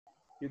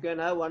You can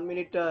have 1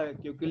 minute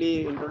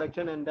quickly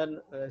introduction and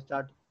then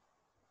start.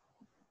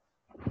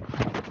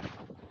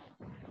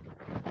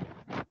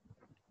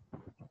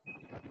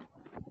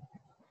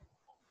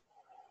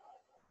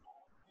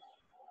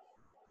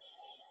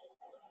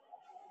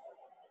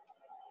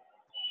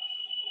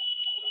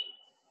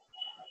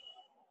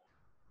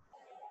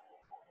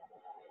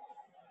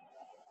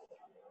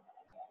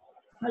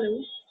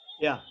 Hello.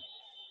 Yeah.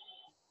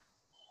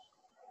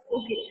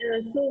 Okay,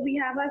 so we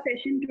have our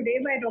session today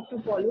by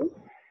Dr. Paulo.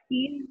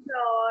 He's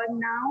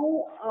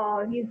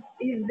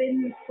he's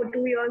been for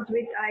 2 years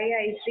with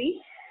IAI3,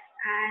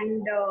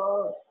 and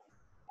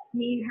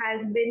he has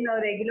been a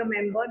regular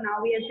member.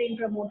 Now he has been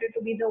promoted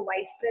to be the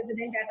vice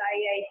president at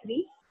IAI3.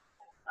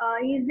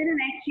 He's been an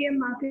HCM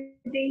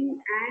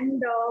marketing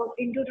and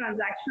into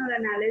transactional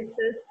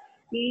analysis.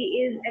 He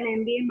is an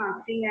MBA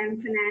marketing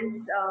and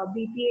finance,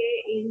 BPA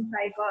in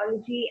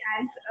psychology,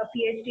 and a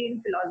PhD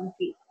in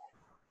philosophy.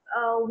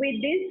 With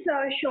this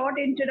short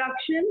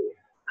introduction,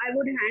 I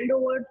would hand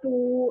over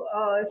to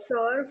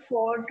Sir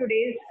for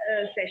today's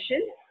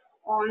session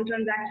on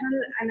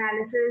transactional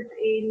analysis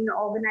in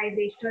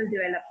organizational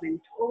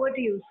development. Over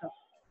to you, sir.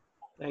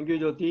 Thank you,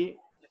 Jyoti.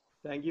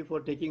 Thank you for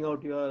taking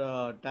out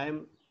your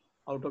time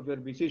out of your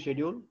busy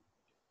schedule.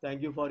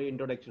 Thank you for your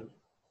introduction.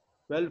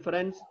 Well,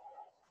 friends,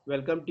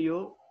 welcome to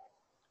you.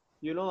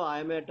 You know, I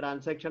am a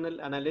transactional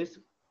analyst.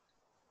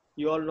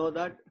 You all know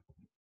that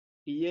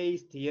TA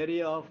is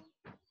theory of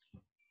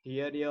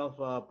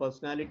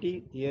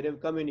personality, theory of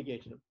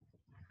communication.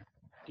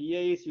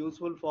 TA is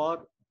useful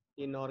for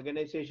in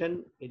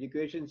organization,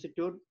 education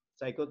institute,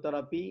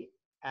 psychotherapy,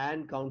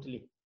 and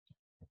counseling.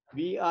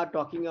 We are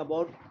talking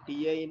about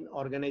TA in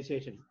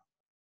organization.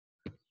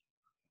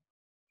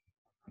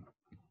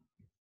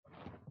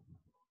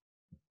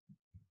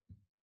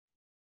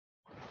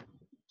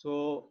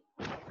 So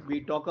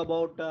we talk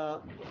about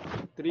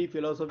three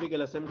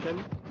philosophical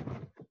assumptions.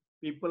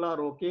 People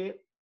are okay.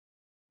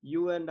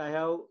 You and I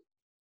have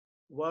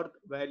worth,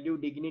 value,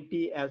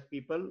 dignity as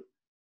people.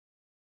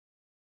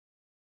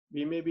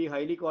 We may be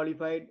highly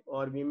qualified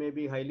or we may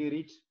be highly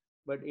rich,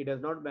 but it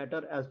does not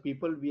matter. As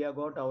people, we have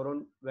got our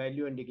own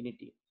value and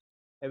dignity.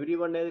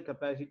 Everyone has a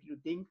capacity to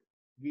think.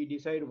 We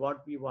decide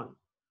what we want.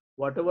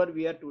 Whatever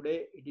we are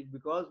today, it is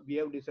because we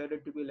have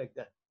decided to be like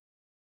that.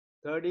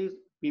 Third is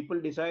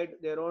people decide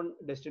their own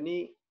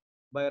destiny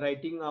by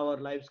writing our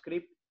life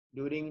script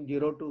during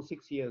 0 to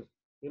 6 years.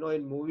 You know,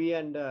 in movie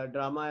and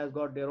drama has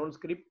got their own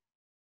script.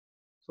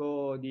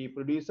 So the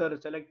producer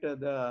select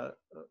the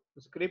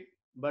script,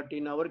 but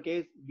in our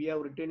case, we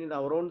have written in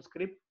our own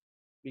script.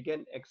 We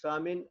can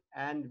examine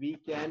and we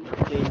can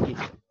change it.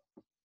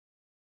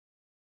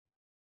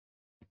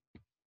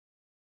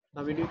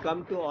 Now, when you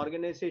come to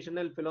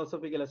organizational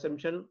philosophical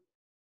assumption,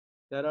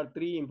 there are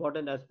three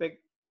important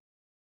aspects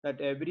that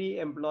every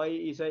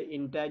employee is an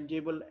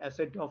intangible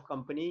asset of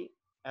company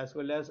as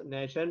well as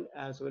nation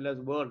as well as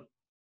world.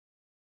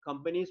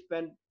 Companies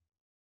spend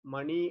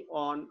money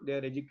on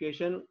their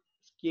education,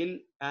 skill,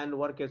 and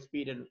work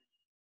experience.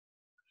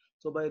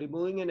 So by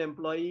removing an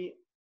employee,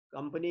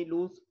 company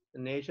lose,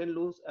 the nation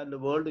lose, and the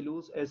world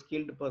lose a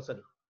skilled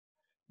person.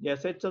 The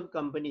assets of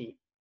company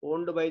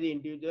owned by the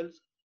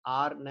individuals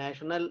are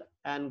national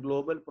and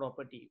global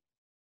property.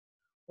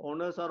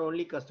 Owners are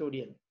only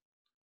custodian.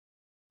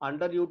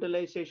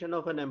 Underutilization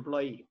of an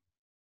employee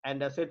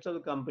and assets of the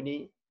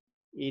company,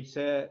 it's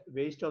a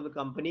waste of the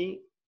company,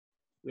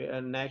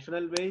 a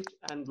national waste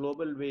and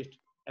global waste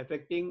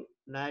affecting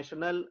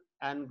national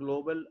and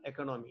global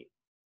economy.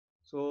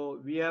 So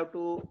we have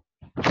to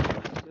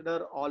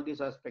consider all these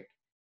aspects.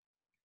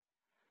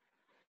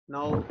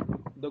 Now,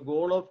 the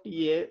goal of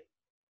TA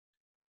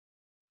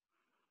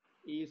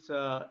is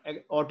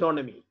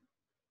autonomy.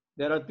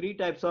 There are three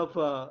types of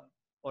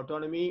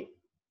autonomy.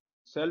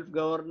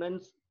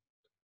 Self-governance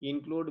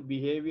include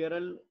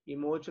behavioral,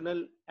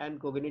 emotional,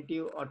 and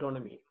cognitive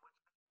autonomy.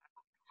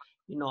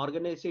 In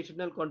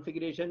organizational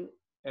configuration,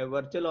 a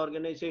virtual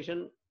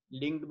organization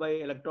linked by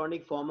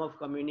electronic form of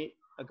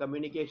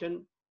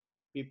communication,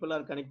 people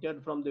are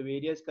connected from the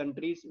various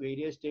countries,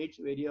 various states,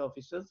 various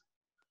offices.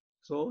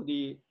 So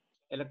the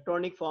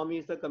electronic form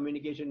is the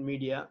communication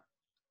media.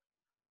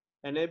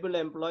 Enable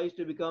employees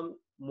to become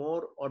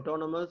more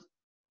autonomous,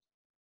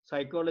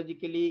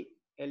 psychologically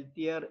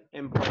healthier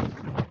employees.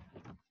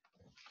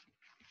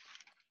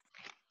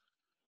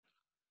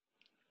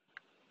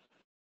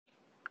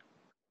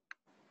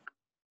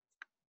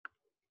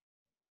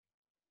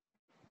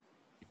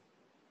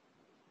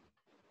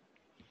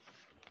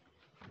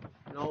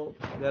 Now,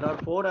 there are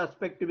four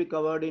aspects to be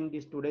covered in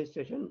this today's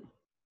session.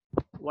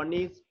 One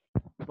is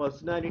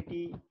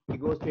personality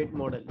ego state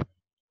model.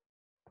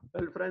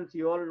 Well, friends,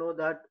 you all know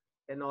that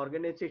an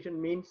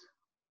organization means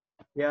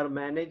they are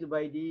managed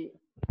by the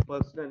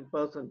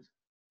persons.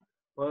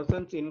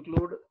 Persons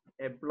include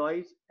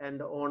employees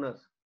and owners.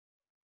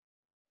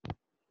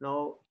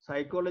 Now,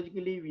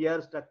 psychologically, we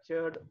are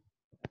structured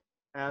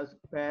as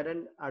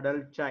parent,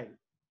 adult, child.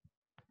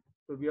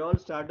 So we all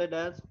started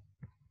as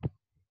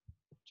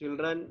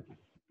children.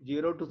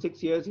 0 to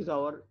 6 years is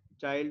our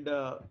child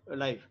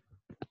life.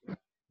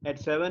 At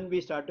 7,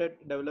 we started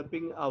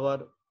developing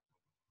our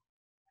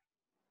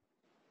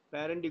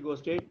parent ego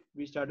state.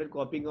 We started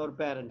copying our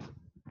parents.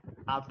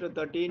 After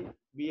 13,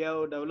 we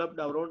have developed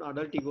our own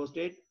adult ego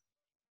state.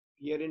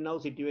 Here in now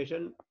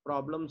situation,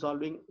 problem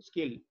solving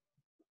skill.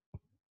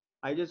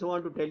 I just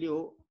want to tell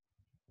you,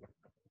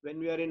 when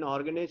we are in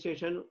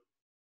organization,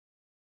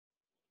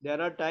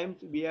 there are times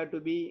we have to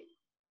be,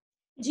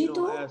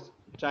 Jitu, as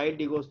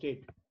child ego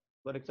state.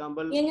 For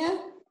example, ஏங்க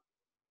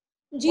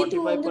ஜித்து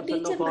வந்து 45% of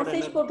teacher our message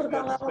energy we have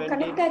போட்டிருக்காங்க, to அவங்க spend in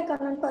connect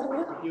ஆயிருக்காங்கன்னு பாருங்க.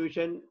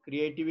 institution,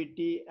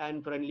 creativity,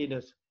 and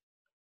friendliness.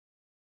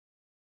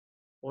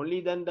 Only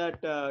then that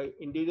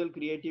individual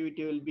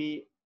creativity will be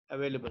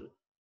available.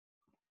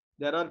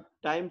 There are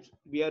times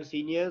we are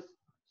seniors,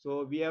 so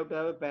we have to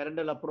have a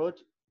parental approach.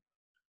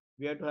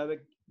 We have to have a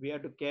we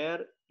have to care,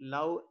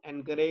 love,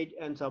 encourage,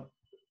 and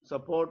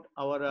support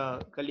our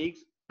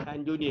colleagues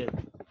and juniors.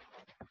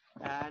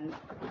 And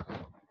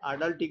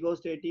adult ego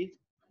state is,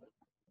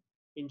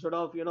 instead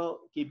of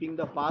keeping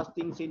the past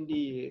things in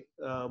the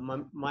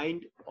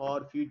mind or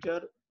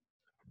future,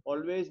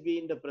 always be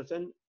in the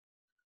present.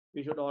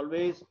 We should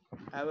always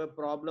have a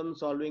problem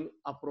solving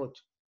approach.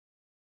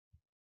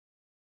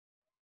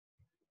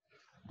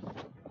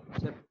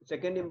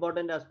 Second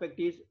important aspect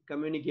is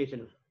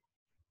communication.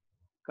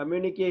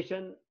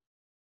 Communication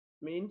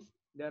means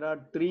there are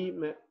three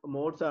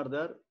modes are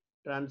there: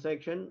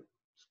 transaction,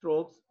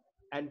 strokes,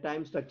 and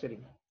time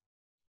structuring.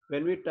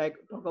 When we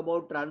talk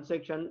about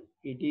transaction,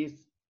 it is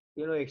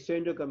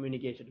exchange of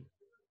communication.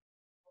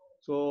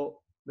 So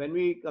when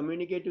we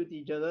communicate with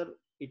each other,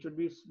 it should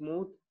be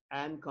smooth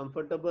and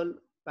comfortable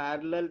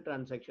parallel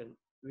transaction.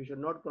 We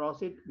should not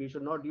cross it. We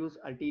should not use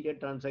ulterior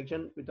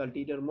transaction with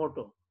ulterior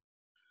motive.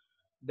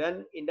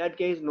 Then in that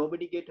case,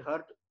 nobody get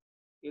hurt.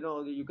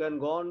 You can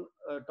go on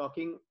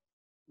talking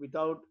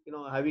without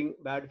having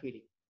bad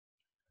feeling.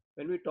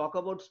 When we talk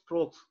about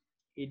strokes,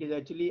 it is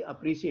actually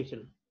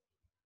appreciation,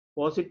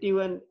 positive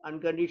and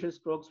unconditional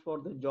strokes for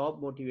the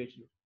job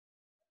motivation.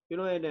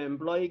 An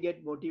employee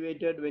get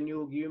motivated when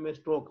you give him a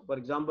stroke. For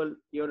example,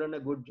 you've done a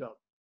good job.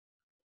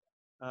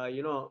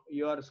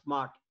 You are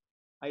smart.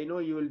 I know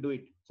you will do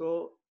it. So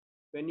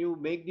when you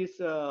make these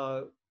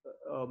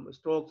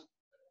strokes,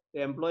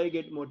 the employee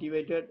get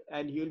motivated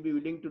and he will be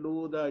willing to do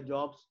the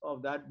jobs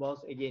of that boss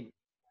again.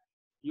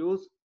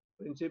 Use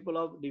principle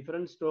of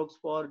different strokes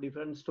for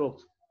different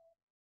strokes.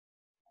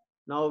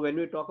 Now, when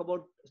we talk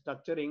about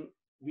structuring,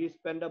 we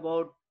spend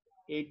about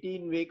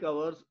 18 week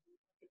hours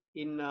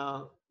in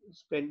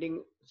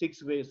spending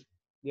 6 ways.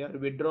 They are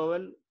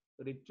withdrawal,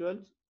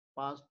 rituals,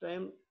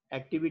 pastime,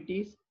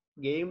 activities,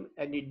 game,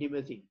 and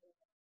intimacy.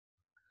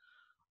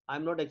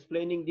 I'm not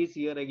explaining this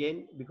here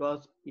again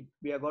because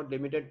we have got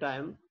limited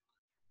time.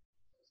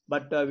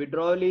 But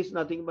withdrawal is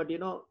nothing but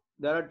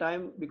there are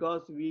times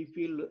because we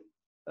feel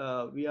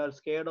we are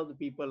scared of the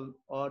people,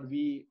 or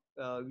we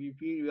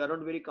feel we are not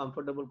very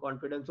comfortable,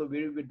 confident, so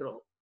we withdraw.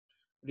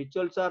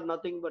 Rituals are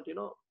nothing but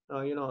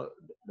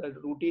the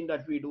routine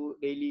that we do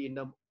daily in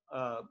the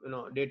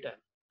daytime.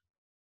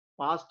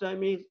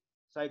 Pastime is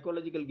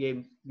psychological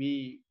games.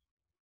 We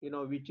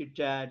chit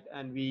chat,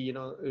 and we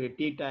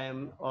tea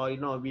time, or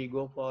we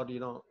go for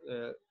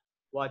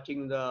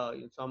watching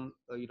the some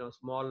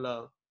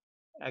small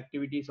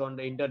activities on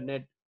the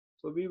internet.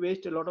 So we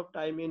waste a lot of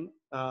time in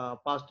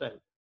pastime.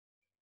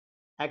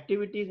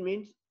 Activities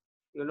means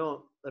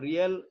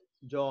real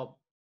job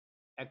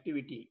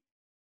activity.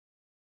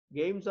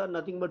 Games are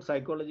nothing but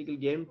psychological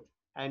games,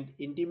 and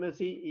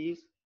intimacy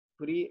is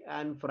free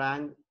and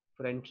frank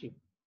friendship.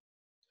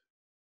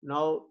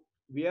 Now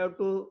we have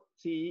to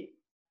see,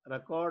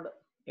 record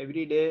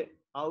every day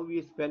how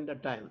we spend the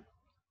time,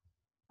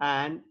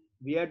 and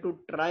we have to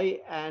try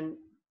and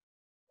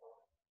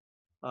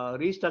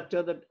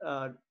restructure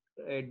the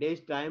a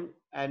day's time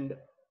and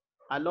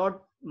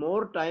allot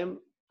more time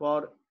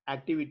for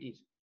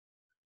activities,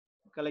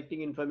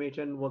 collecting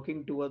information,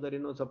 working together,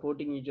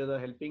 supporting each other,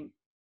 helping.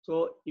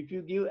 So if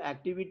you give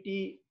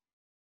activity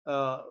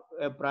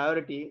a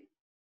priority,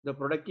 the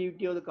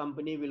productivity of the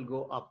company will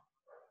go up.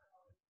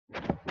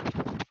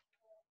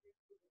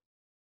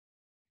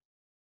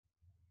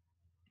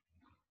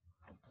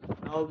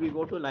 Now we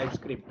go to live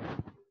script.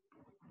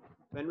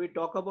 When we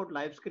talk about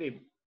live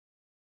script,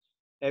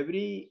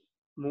 every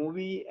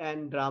movie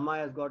and drama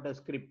has got a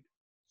script.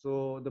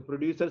 So the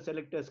producer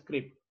select a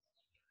script.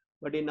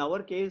 But in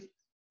our case,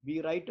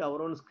 we write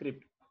our own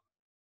script.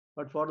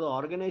 But for the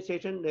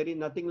organization, there is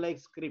nothing like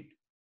script.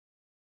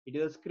 It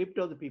is a script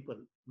of the people.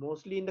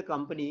 Mostly in the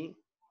company,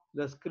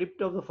 the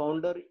script of the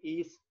founder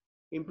is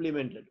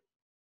implemented.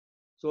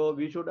 So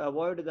we should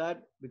avoid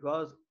that,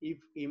 because if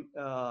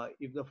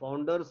the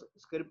founder's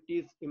script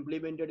is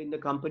implemented in the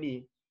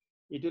company,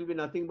 it will be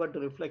nothing but a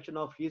reflection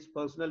of his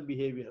personal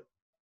behavior.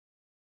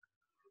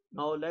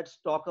 Now let's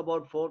talk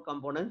about 4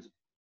 components.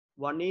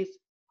 One is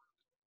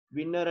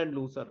winner and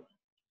loser.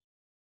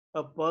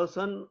 A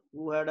person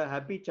who had a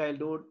happy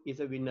childhood is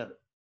a winner.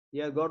 He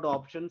has got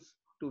options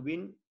to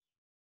win,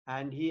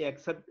 and he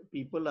accepts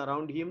people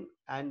around him,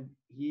 and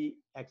he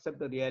accepts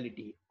the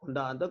reality. On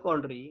the other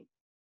contrary,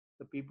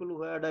 The people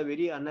who had a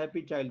very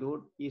unhappy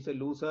childhood, he is a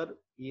loser,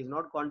 he is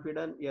not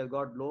confident, he has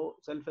got low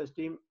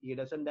self-esteem, he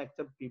doesn't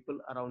accept people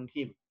around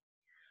him.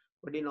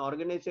 But in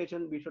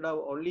organization, we should have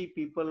only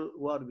people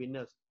who are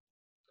winners,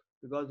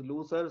 because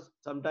losers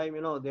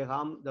sometimes, they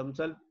harm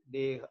themselves,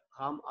 they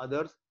harm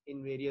others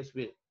in various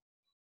ways.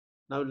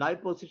 Now,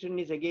 life position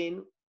is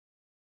again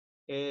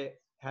a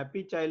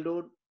happy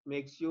childhood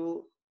makes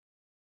you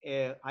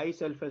a high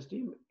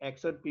self-esteem,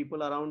 accept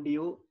people around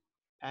you,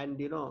 and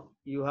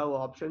you have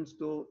options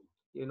to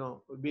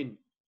win.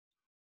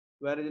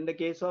 Whereas in the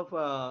case of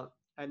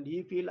and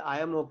he feel I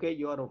am okay,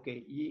 you are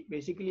okay. He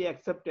basically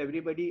accept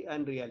everybody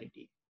and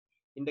reality.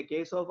 In the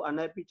case of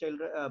unhappy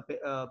children,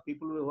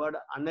 people who had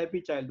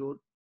unhappy childhood,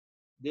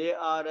 they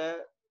are a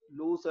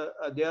loser.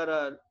 They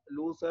are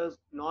losers,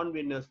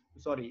 non-winners.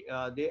 Sorry,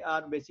 they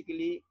are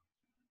basically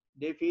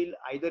they feel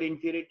either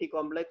inferiority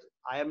complex,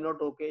 I am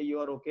not okay, you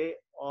are okay,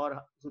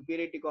 or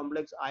superiority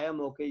complex, I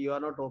am okay, you are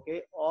not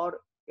okay, or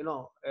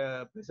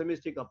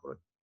pessimistic approach.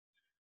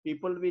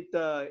 People with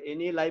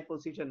any life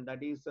position,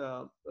 that is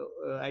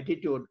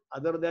attitude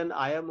other than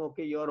I am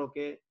okay, you are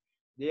okay,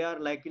 they are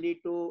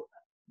likely to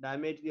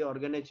damage the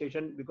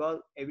organization, because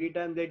every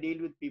time they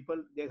deal with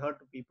people, they hurt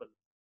people.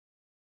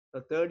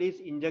 The third is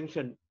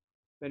injunction.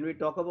 When we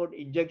talk about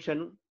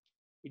injection,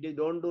 it is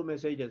don't do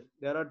messages.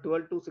 There are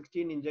 12 to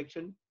 16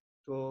 injection.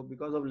 So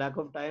because of lack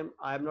of time,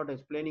 I am not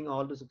explaining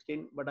all the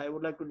 16, but I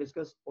would like to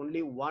discuss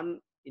only one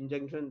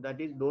injunction,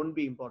 that is don't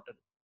be important.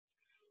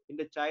 In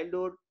the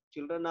childhood,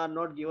 children are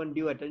not given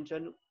due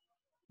attention.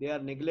 They are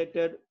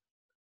neglected.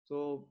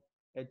 So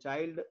a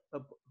child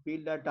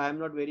feel that I am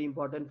not very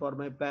important for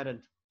my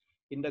parents.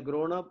 In the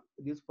grown up,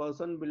 this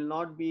person will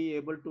not be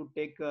able to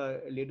take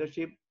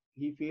leadership.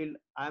 He feel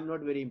I am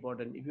not very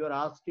important. If you are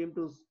asked him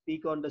to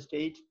speak on the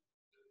stage,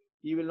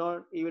 he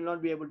will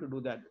not be able to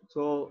do that.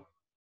 So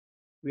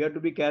we have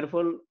to be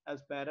careful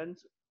as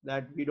parents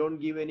that we don't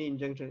give any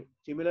injunction.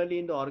 Similarly,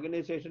 in the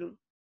organization,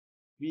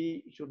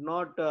 we should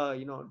not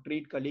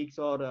treat colleagues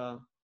or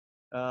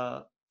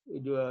uh,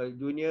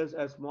 juniors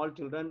as small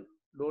children.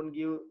 Don't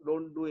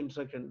do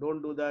instruction,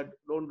 don't do that,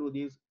 don't do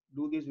this,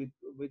 do this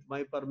with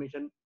my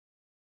permission.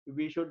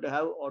 We should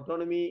have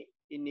autonomy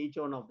in each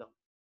one of them.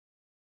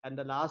 And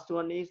the last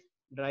one is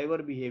driver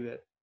behavior.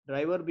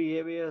 Driver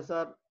behaviors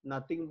are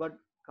nothing but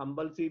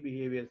compulsive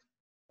behaviors.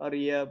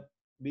 Hurry up,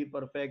 be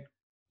perfect,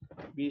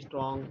 be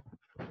strong,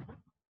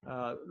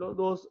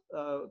 those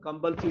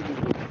compulsive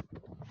behaviors.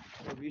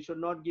 So we should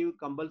not give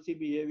compulsive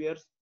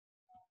behaviors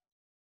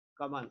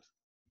commands.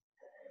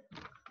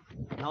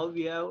 Now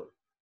we have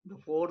the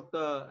fourth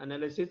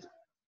analysis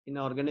in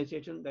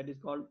organization, that is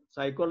called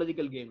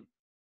psychological game.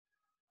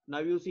 Now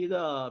you see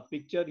the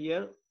picture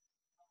here.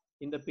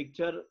 In the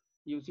picture,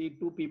 you see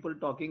two people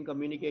talking,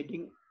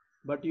 communicating,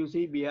 but you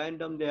see behind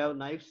them they have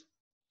knives.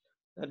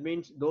 That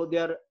means though they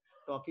are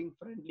talking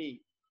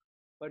friendly,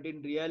 but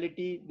in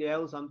reality they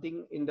have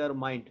something in their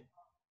mind.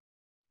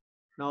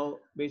 Now,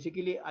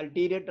 basically,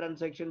 ulterior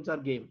transactions are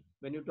game.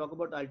 When you talk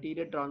about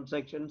ulterior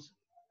transactions,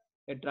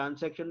 a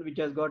transaction which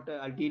has got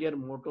an ulterior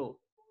motive.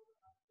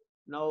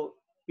 Now,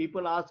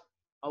 people ask,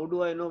 how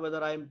do I know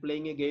whether I am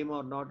playing a game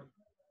or not?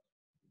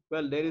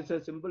 Well, there is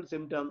a simple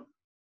symptom.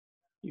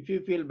 If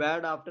you feel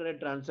bad after a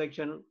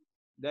transaction,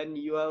 then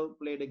you have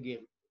played a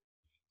game.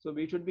 So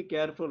we should be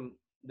careful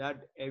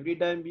that every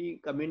time we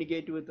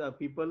communicate with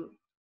people,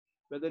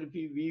 whether if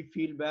we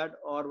feel bad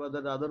or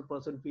whether the other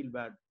person feel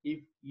bad.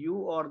 If you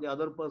or the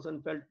other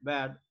person felt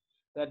bad,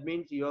 that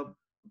means you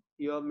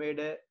have played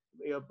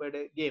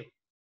a game.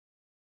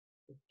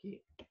 Okay.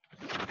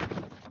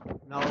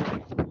 Now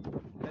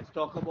let's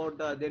talk about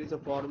there is a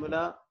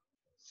formula.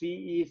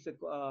 C is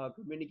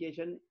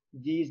communication,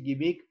 G is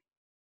gimmick,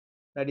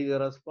 that is a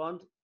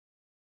response.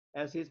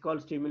 S is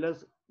called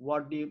stimulus,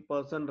 what the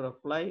person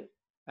reply,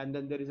 and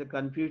then there is a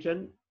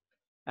confusion,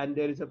 and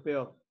there is a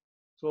payoff.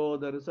 So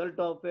the result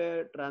of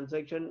a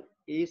transaction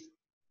is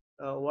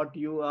what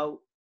you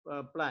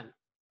have planned.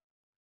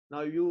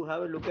 Now you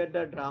have a look at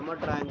the drama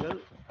triangle.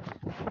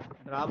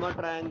 Drama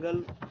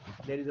triangle,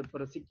 there is a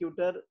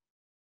prosecutor,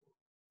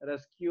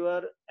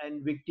 rescuer,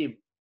 and victim.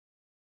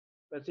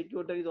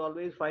 Persecutor is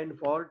always find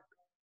fault.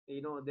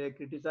 They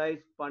criticize,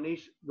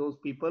 punish those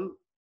people.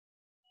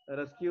 The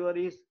rescuer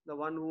is the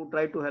one who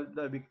try to help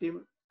the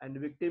victim, and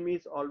victim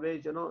is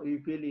always he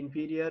feel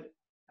inferior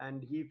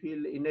and he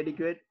feel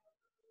inadequate.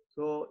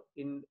 So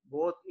in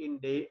both in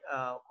the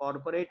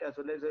corporate as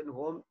well as in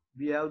home,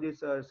 we have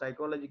this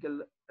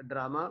psychological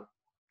drama,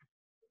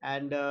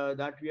 and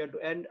that we have to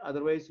end.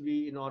 Otherwise,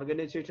 we in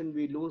organization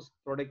we lose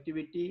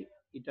productivity.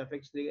 It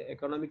affects the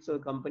economics of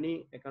the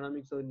company,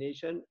 economics of the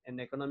nation,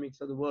 and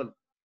economics of the world.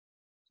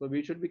 So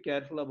we should be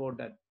careful about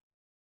that.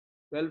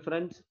 Well,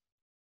 friends,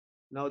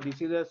 now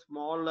this is a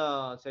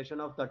small session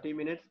of 30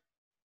 minutes.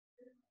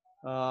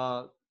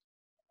 Uh,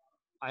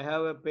 I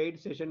have a paid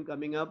session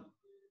coming up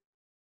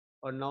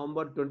on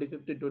November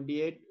 25th to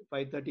 28th,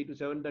 5:30 to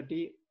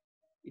 7:30.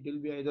 It will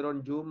be either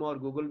on Zoom or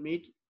Google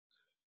Meet.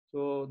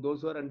 So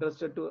those who are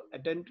interested to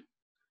attend,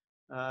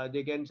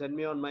 they can send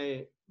me on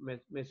my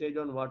message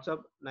on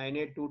WhatsApp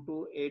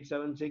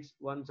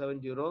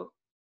 9822876170.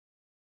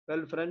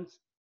 Well, friends,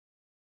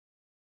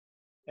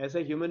 as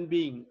a human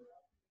being,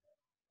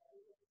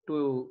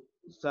 to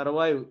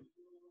survive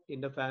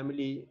in the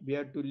family, we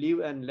have to live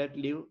and let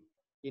live.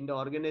 In the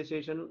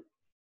organization,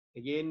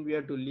 again, we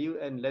have to live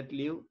and let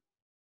live.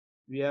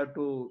 We have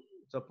to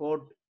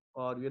support,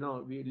 or we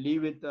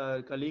live with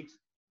colleagues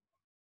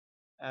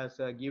as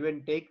a give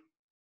and take.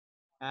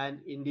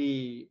 And in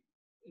the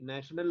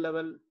national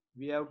level,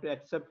 we have to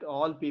accept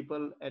all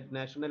people at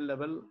national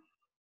level.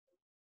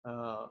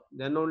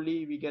 Then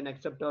only we can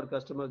accept our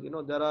customers.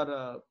 There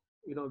are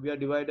we are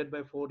divided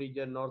by four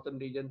region: northern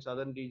region,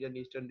 southern region,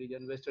 eastern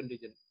region, western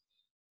region.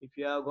 If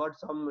you have got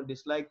some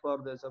dislike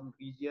for some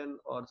region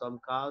or some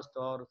caste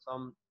or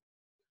some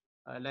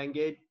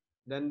language,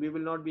 then we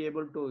will not be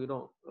able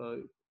to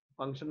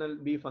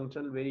be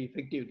functional very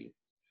effectively.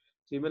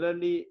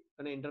 Similarly,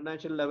 on an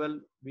international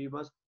level, we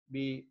must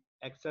be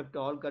accept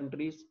all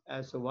countries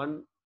as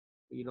one,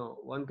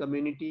 one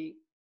community.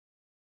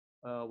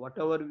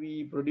 Whatever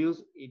we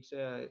produce, it's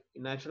a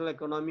national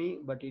economy,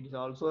 but it is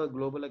also a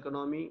global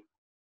economy.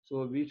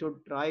 So we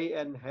should try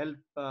and help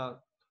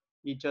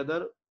each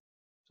other,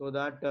 so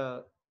that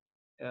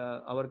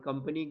our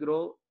company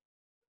grow,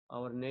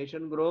 our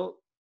nation grow,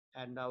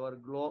 and our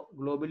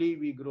globally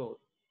we grow.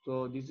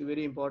 So this is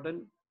very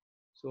important.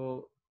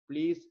 So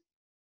please,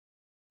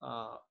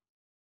 uh,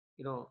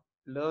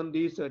 learn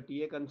this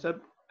TA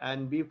concept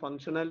and be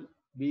functional,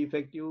 be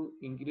effective,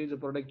 increase the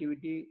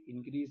productivity,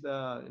 increase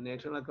the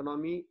national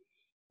economy,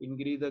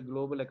 increase the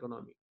global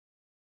economy.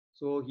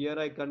 So here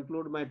I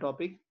conclude my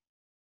topic.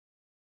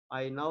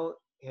 I now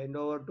hand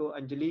over to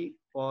Anjali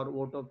for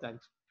vote of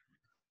thanks.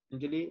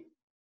 Anjali.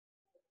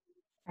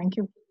 Thank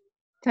you.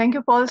 Thank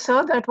you, Paul,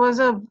 sir. That was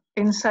a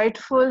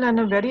insightful and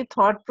a very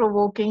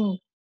thought-provoking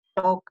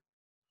talk.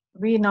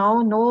 We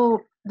now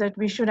know that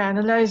we should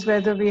analyze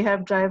whether we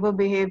have driver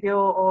behavior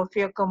or if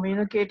we are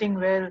communicating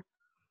well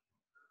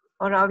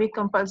or are we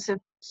compulsive.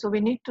 So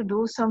we need to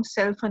do some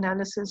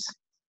self-analysis.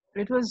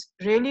 It was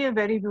really a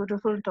very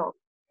beautiful talk.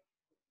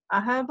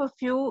 I have a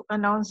few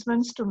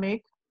announcements to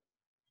make.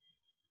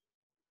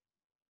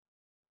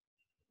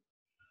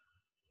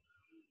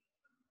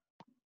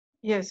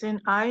 Yes, in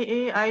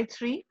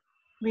IAI3,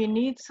 we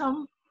need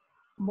some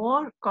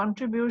more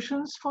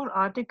contributions for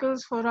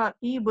articles for our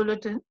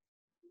e-bulletin.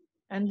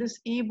 And this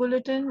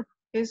e-bulletin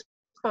is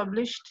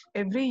published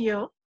every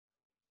year,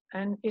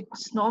 and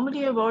it's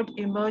normally about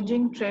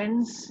emerging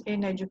trends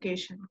in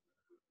education.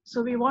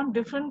 So we want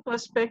different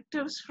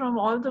perspectives from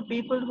all the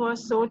people who are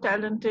so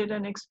talented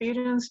and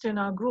experienced in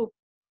our group.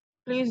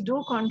 Please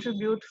do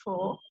contribute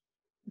for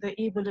the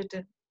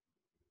e-bulletin.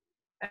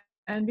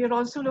 And we are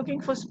also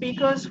looking for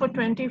speakers for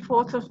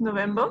 24th of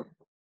November.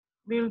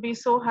 We'll be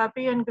so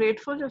happy and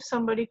grateful if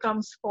somebody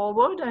comes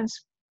forward and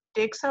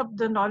takes up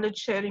the knowledge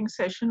sharing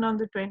session on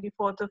the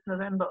 24th of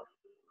November.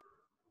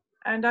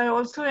 And I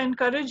also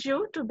encourage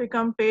you to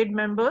become paid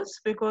members,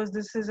 because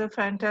this is a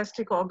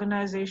fantastic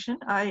organization,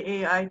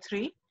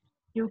 IAI3.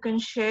 You can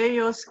share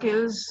your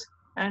skills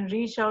and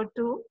reach out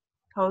to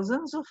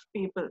thousands of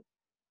people.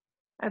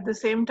 At the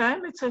same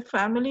time, it's a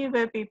family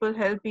where people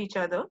help each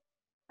other,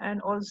 and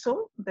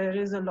also there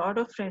is a lot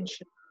of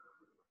friendship.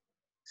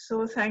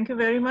 So thank you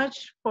very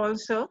much, Paul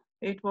sir.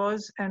 It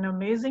was an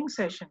amazing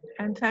session,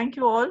 and thank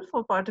you all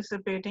for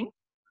participating.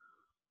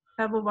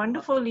 Have a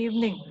wonderful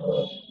evening.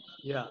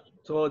 Yeah.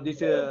 So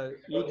this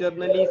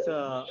e-journal is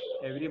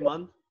every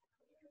month.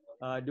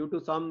 Due to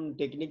some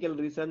technical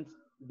reasons,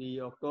 the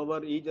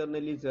October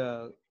e-journal is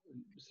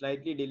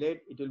slightly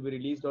delayed. It will be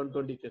released on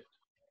 25th.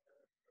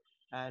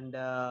 And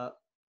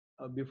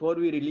before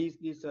we release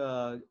this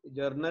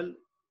journal,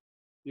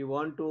 we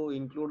want to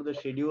include the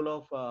schedule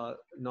of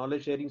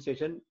knowledge sharing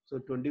session. So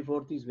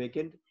 24th is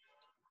vacant.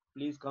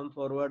 Please come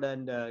forward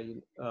and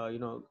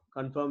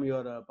confirm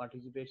your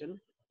participation.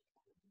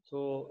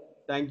 So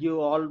thank you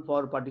all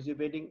for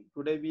participating.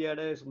 Today we had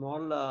a small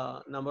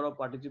number of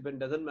participants.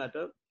 Doesn't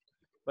matter,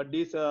 but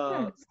this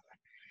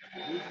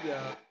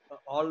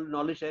all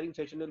knowledge sharing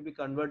session will be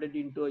converted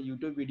into a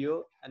YouTube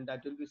video, and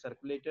that will be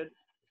circulated.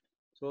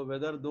 So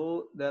whether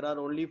though there are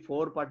only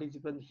 4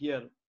 participants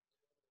here,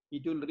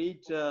 it will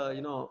reach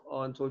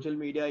on social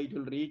media. It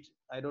will reach,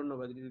 I don't know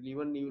whether it will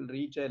even, you will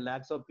reach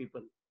lakhs of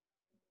people.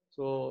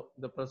 So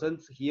the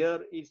presence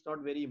here is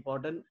not very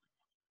important.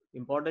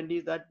 Important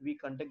is that we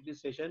conduct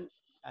this session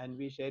and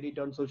we share it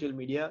on social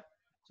media,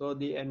 so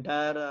the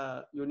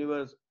entire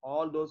universe,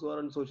 all those who are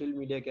on social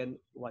media, can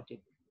watch it.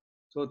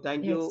 So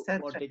thank Yes, you that's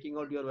for right. taking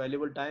out your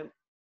valuable time.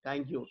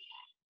 Thank you.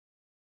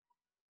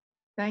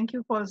 Thank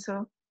you, Paul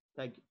sir.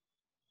 Thank you.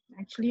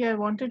 Actually, I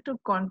wanted to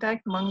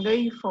contact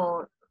Mangai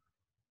for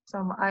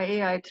some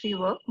IAI3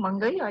 work.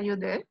 Mangai, are you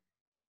there?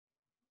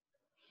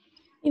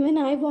 Even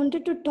I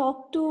wanted to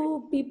talk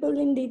to people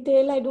in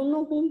detail. I don't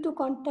know whom to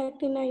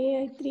contact in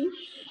IAI3.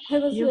 I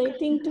was You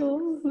waiting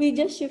to, we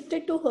just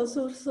shifted to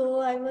Hosur, so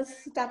I was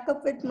stuck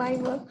up with my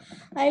work.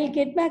 I'll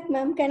get back,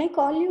 ma'am. Can I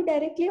call you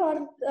directly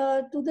or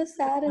to the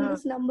sir in uh,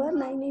 this number, yes,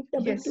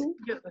 9822?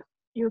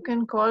 You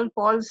can call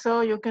Paul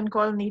sir, you can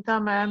call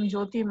Neeta ma'am,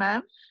 Jyoti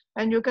ma'am,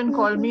 and you can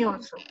call me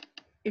also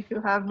if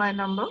you have my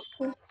number.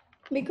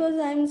 Because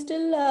I'm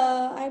still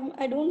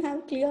I don't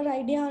have clear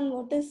idea on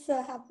what is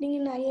happening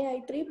in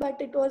IAI3, but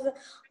it was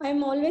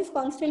I'm always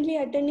constantly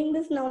attending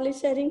this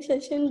knowledge sharing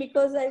session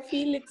because I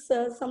feel it's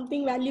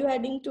something value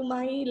adding to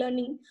my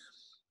learning.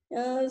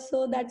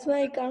 So that's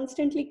why I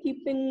constantly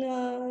keep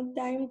in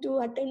time to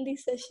attend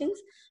these sessions.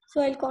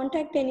 So I'll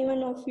contact any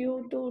one of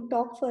you to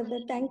talk further.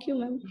 Thank you,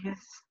 ma'am.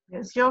 Yes,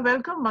 yes, you're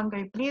welcome,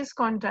 Mangai. Please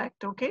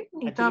contact, okay?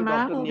 Neeta Actually,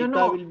 Dr. ma'am, you Neeta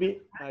know. will be,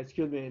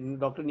 excuse me,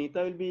 Dr.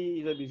 Neeta will be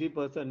is a busy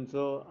person,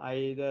 so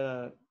I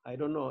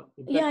don't know.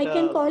 In Yeah, fact, I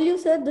can call you,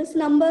 sir. This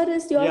number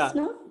is yours yeah,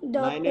 now,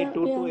 doctor. Yeah.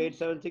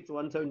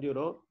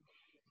 9822876170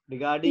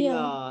 regarding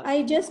Yeah,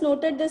 I just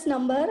noted this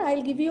number.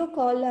 I'll give you a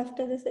call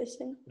after the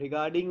session.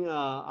 regarding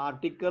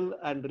article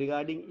and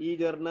regarding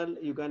e-journal,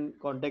 you can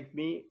contact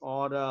me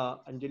or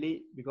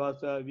Anjali,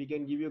 because we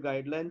can give you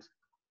guidelines,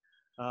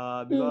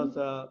 because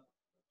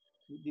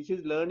this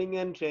is learning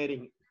and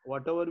sharing.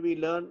 Whatever we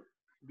learn,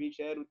 we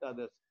share with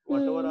others.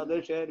 Whatever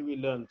others share, we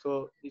learn.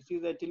 So this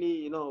is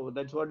actually,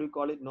 that's what we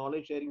call it,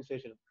 knowledge sharing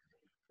session.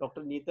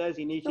 Dr. Neeta has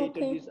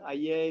initiated Okay. this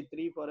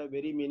IAI3 for a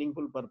very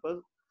meaningful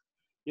purpose.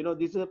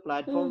 This is a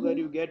platform where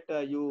you get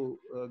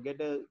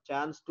a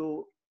chance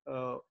to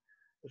uh,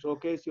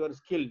 showcase your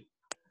skill.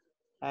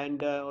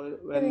 And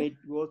when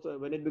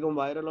it become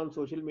viral on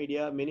social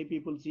media, many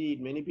people see it,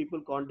 many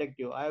people contact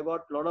you. I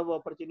got a lot of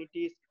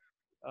opportunities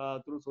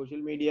through social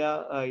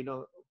media,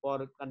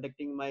 for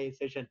conducting my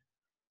session.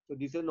 So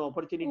this is an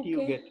opportunity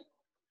you Okay. get.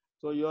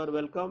 So you are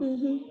welcome.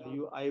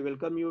 I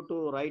welcome you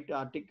to write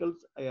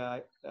articles.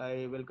 I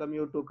welcome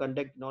you to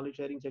conduct knowledge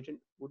sharing session.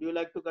 Would you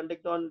like to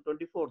conduct on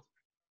 24th?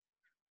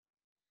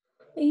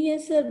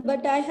 Yes, sir.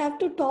 But I have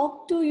to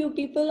talk to you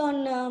people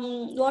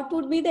on what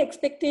would be the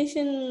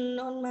expectation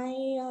on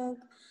my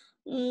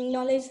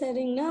knowledge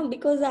sharing now,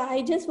 because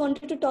I just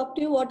wanted to talk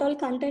to you what all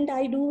content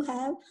I do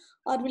have,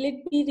 or will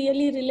it be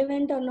really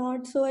relevant or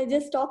not. So I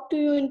just talk to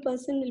you in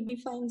person will be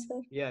fine,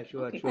 sir. Yeah,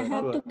 sure, Okay. I sure,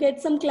 have sure. to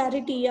get some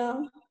clarity.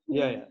 Yeah.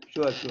 Yeah,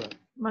 sure, sure.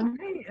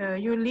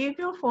 Mangai, you leave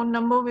your phone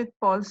number with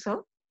Paul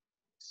sir.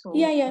 So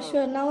Yeah,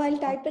 sure. Now I'll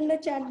type in the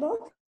chat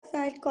box.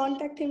 I'll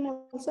contact him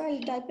also.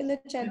 I'll type in the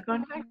chat box my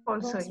contact number.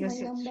 Paul sir.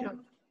 Yes, yes, sure.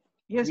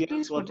 Yes, We have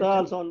please put Swata it up.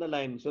 also on the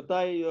line.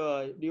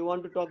 Swata, do you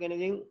want to talk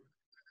anything?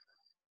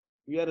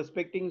 We are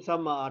expecting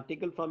some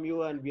article from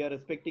you, and we are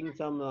expecting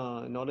some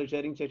knowledge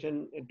sharing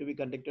session to be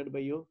conducted by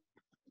you.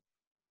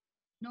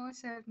 No,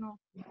 sir, no.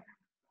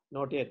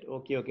 Not yet.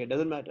 Okay, okay.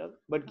 Doesn't matter.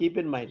 But keep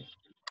in mind.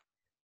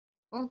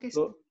 Okay,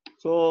 sir.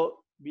 So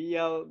we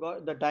have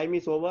got, the time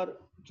is over.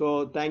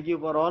 So thank you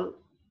for all.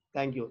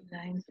 Thank you.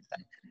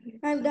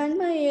 I've done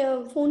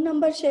my phone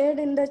number shared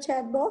in the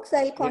chat box.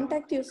 I'll Yeah,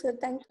 contact you, sir.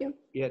 Thank you.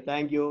 yeah.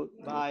 Thank you.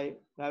 Bye.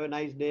 Have a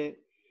nice day.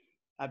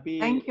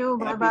 Thank you.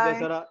 Bye Happy bye.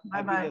 Dasara. Bye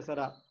Happy bye.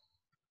 Dasara.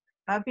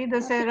 Happy Happy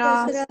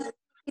Dasera. Dasara.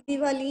 Happy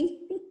Diwali.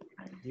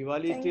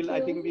 Diwali Thank still.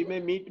 I think we you. may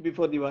meet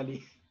before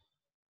Diwali.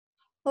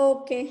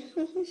 Okay.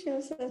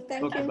 Sure, sir.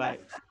 Thank Okay. you. Bye.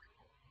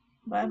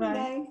 Bye bye.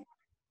 Bye.